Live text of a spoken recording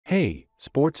Hey,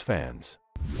 sports fans!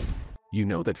 You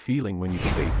know that feeling when you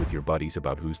debate with your buddies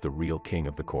about who's the real king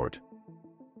of the court?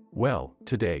 Well,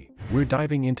 today, we're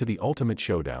diving into the ultimate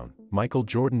showdown, Michael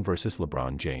Jordan versus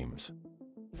LeBron James.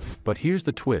 But here's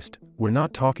the twist, we're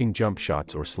not talking jump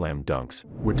shots or slam dunks,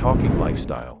 we're talking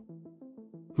lifestyle.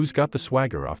 Who's got the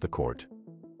swagger off the court?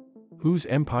 Whose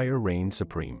empire reigns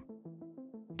supreme?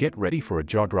 Get ready for a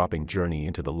jaw-dropping journey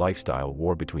into the lifestyle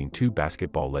war between two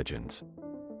basketball legends.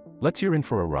 Let's you're in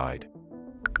for a ride.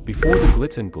 Before the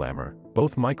glitz and glamour,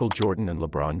 both Michael Jordan and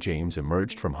LeBron James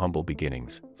emerged from humble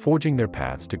beginnings, forging their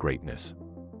paths to greatness.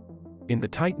 In the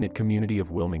tight-knit community of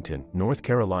Wilmington, North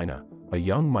Carolina, a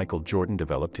young Michael Jordan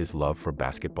developed his love for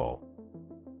basketball.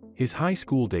 His high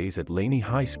school days at Laney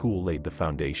High School laid the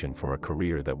foundation for a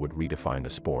career that would redefine the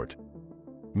sport.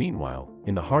 Meanwhile,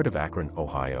 in the heart of Akron,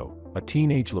 Ohio, a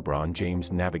teenage LeBron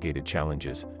James navigated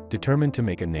challenges, determined to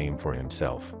make a name for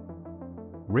himself.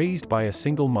 Raised by a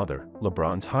single mother,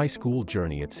 LeBron's high school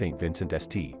journey at St. Vincent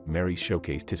St. Mary's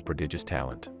showcased his prodigious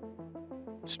talent.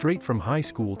 Straight from high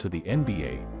school to the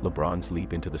NBA, LeBron's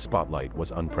leap into the spotlight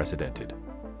was unprecedented.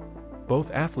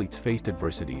 Both athletes faced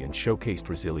adversity and showcased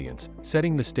resilience,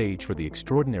 setting the stage for the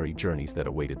extraordinary journeys that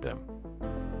awaited them.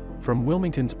 From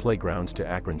Wilmington's playgrounds to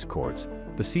Akron's courts,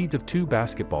 the seeds of two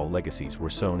basketball legacies were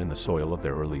sown in the soil of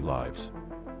their early lives.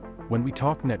 When we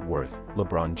talk net worth,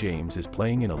 LeBron James is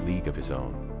playing in a league of his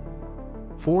own.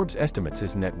 Forbes estimates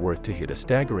his net worth to hit a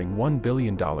staggering $1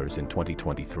 billion in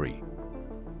 2023.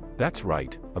 That's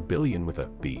right, a billion with a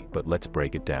B, but let's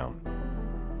break it down.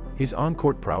 His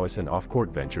on-court prowess and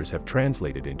off-court ventures have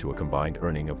translated into a combined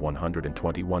earning of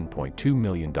 $121.2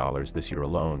 million this year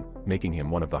alone, making him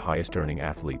one of the highest-earning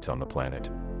athletes on the planet.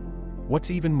 What's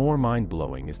even more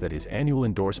mind-blowing is that his annual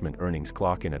endorsement earnings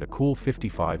clock in at a cool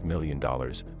 $55 million,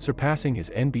 surpassing his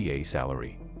NBA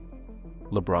salary.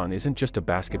 LeBron isn't just a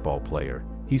basketball player,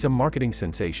 he's a marketing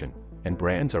sensation, and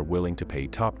brands are willing to pay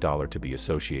top dollar to be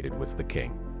associated with the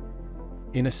king.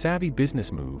 In a savvy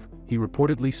business move, he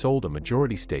reportedly sold a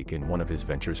majority stake in one of his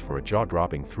ventures for a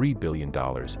jaw-dropping $3 billion,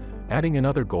 adding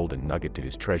another golden nugget to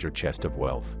his treasure chest of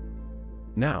wealth.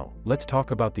 Now, let's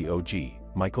talk about the OG,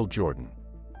 Michael Jordan.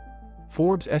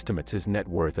 Forbes estimates his net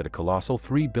worth at a colossal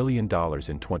 $3 billion in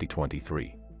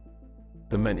 2023.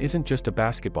 The man isn't just a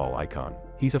basketball icon,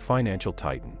 he's a financial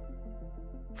titan.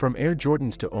 From Air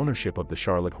Jordans to ownership of the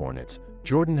Charlotte Hornets,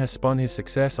 Jordan has spun his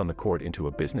success on the court into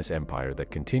a business empire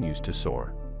that continues to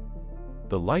soar.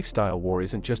 The lifestyle war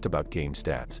isn't just about game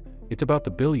stats, it's about the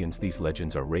billions these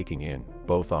legends are raking in,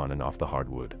 both on and off the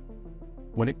hardwood.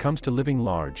 When it comes to living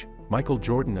large, Michael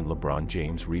Jordan and LeBron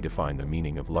James redefine the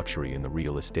meaning of luxury in the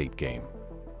real estate game.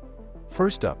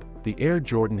 First up, the Air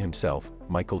Jordan himself,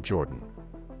 Michael Jordan.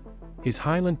 His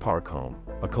Highland Park home,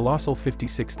 a colossal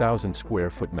 56,000 square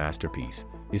foot masterpiece,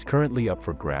 is currently up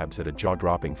for grabs at a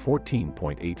jaw-dropping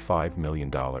 $14.85 million.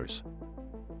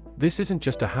 This isn't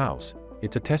just a house,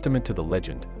 it's a testament to the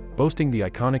legend, boasting the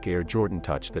iconic Air Jordan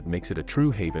touch that makes it a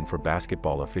true haven for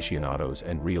basketball aficionados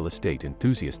and real estate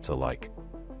enthusiasts alike.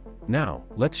 Now,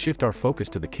 let's shift our focus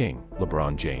to the king,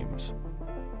 LeBron James.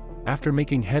 After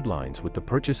making headlines with the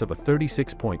purchase of a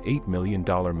 $36.8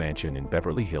 million mansion in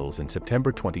Beverly Hills in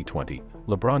September 2020,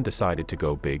 LeBron decided to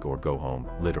go big or go home,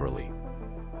 literally.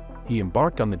 He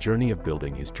embarked on the journey of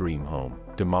building his dream home,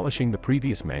 demolishing the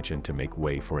previous mansion to make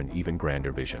way for an even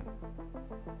grander vision.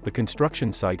 The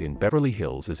construction site in Beverly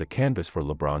Hills is a canvas for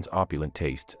LeBron's opulent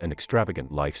tastes and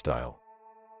extravagant lifestyle.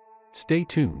 Stay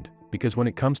tuned, because when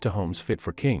it comes to homes fit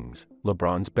for kings,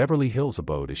 LeBron's Beverly Hills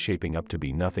abode is shaping up to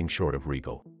be nothing short of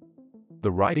regal.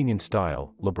 The riding in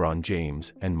style, LeBron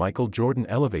James and Michael Jordan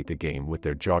elevate the game with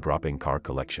their jaw-dropping car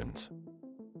collections.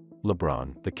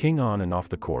 LeBron, the king on and off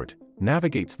the court,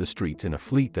 navigates the streets in a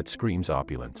fleet that screams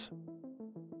opulence.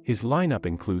 His lineup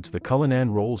includes the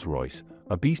Cullinan Rolls-Royce,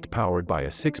 a beast powered by a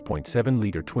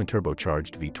 6.7-liter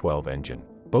twin-turbocharged V12 engine,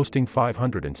 boasting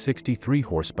 563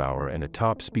 horsepower and a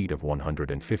top speed of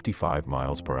 155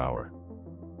 miles per hour.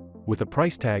 With a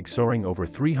price tag soaring over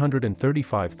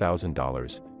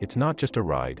 $335,000, it's not just a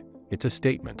ride, it's a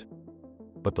statement.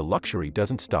 But the luxury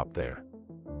doesn't stop there.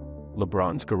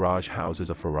 LeBron's garage houses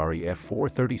a Ferrari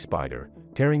F430 Spider,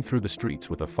 tearing through the streets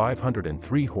with a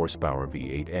 503 horsepower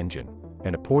V8 engine,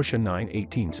 and a Porsche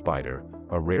 918 Spider,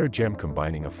 a rare gem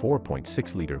combining a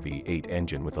 4.6-liter V8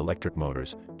 engine with electric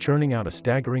motors, churning out a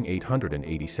staggering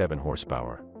 887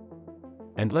 horsepower.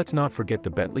 And let's not forget the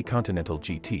Bentley Continental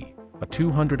GT, a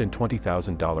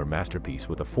 $220,000 masterpiece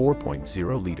with a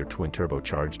 4.0-liter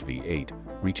twin-turbocharged V8,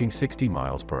 reaching 60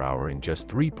 miles per hour in just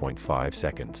 3.5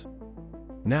 seconds.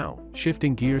 Now,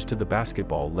 shifting gears to the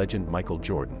basketball legend Michael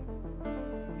Jordan.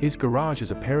 His garage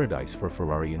is a paradise for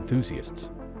Ferrari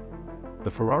enthusiasts. The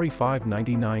Ferrari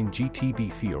 599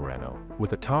 GTB Fiorano,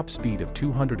 with a top speed of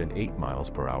 208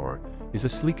 miles per hour, is a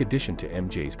sleek addition to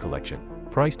MJ's collection,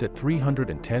 priced at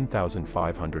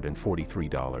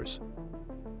 $310,543.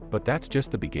 But that's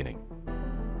just the beginning.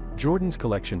 Jordan's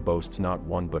collection boasts not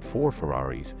one but four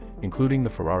Ferraris, including the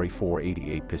Ferrari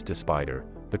 488 Pista Spider,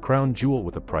 the crown jewel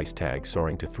with a price tag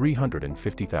soaring to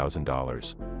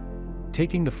 $350,000.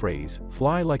 Taking the phrase,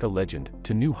 "fly like a legend,"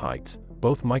 to new heights,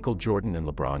 both Michael Jordan and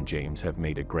LeBron James have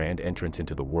made a grand entrance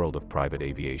into the world of private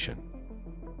aviation.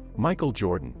 Michael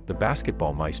Jordan, the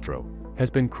basketball maestro, has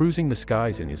been cruising the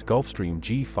skies in his Gulfstream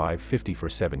G550 for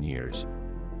 7 years.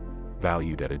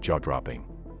 Valued at a jaw-dropping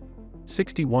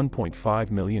 $61.5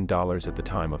 million at the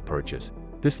time of purchase,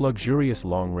 this luxurious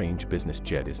long-range business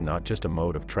jet is not just a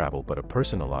mode of travel but a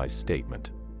personalized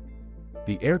statement.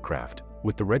 The aircraft,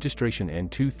 with the registration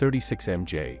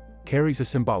N236MJ, carries a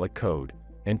symbolic code,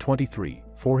 N23,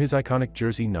 for his iconic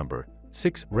jersey number,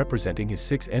 6 representing his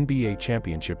 6 NBA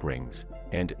championship rings,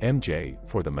 and MJ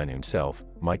for the man himself,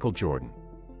 Michael Jordan.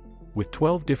 With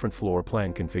 12 different floor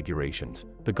plan configurations,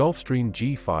 the Gulfstream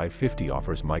G550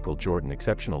 offers Michael Jordan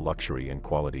exceptional luxury and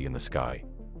quality in the sky.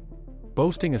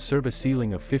 Boasting a service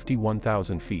ceiling of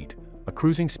 51,000 feet, a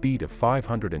cruising speed of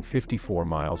 554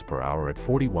 miles per hour at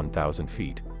 41,000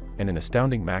 feet, and an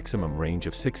astounding maximum range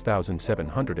of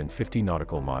 6,750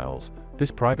 nautical miles,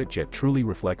 this private jet truly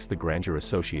reflects the grandeur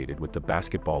associated with the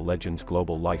basketball legend's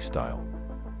global lifestyle.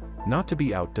 Not to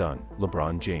be outdone,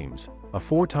 LeBron James, a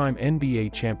 4-time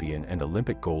NBA champion and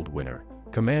Olympic gold winner,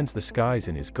 commands the skies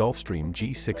in his Gulfstream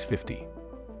G650.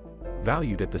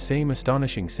 Valued at the same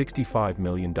astonishing $65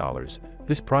 million,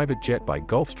 this private jet by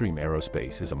Gulfstream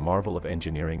Aerospace is a marvel of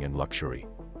engineering and luxury.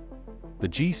 The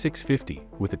G650,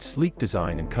 with its sleek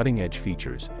design and cutting-edge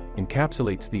features,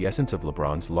 encapsulates the essence of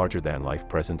LeBron's larger-than-life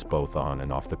presence both on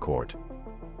and off the court.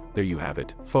 There you have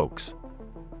it, folks.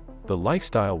 The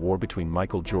lifestyle war between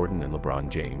Michael Jordan and LeBron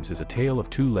James is a tale of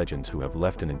two legends who have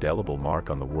left an indelible mark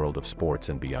on the world of sports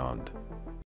and beyond.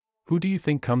 Who do you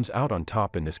think comes out on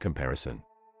top in this comparison?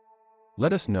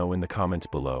 Let us know in the comments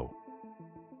below.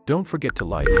 Don't forget to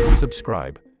like,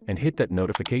 subscribe, and hit that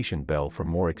notification bell for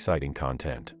more exciting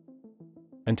content.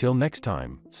 Until next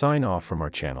time, sign off from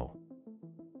our channel.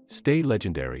 Stay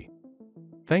legendary.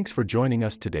 Thanks for joining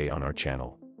us today on our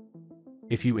channel.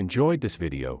 If you enjoyed this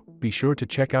video, be sure to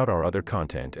check out our other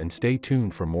content and stay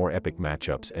tuned for more epic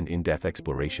matchups and in-depth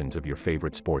explorations of your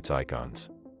favorite sports icons.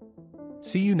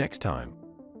 See you next time.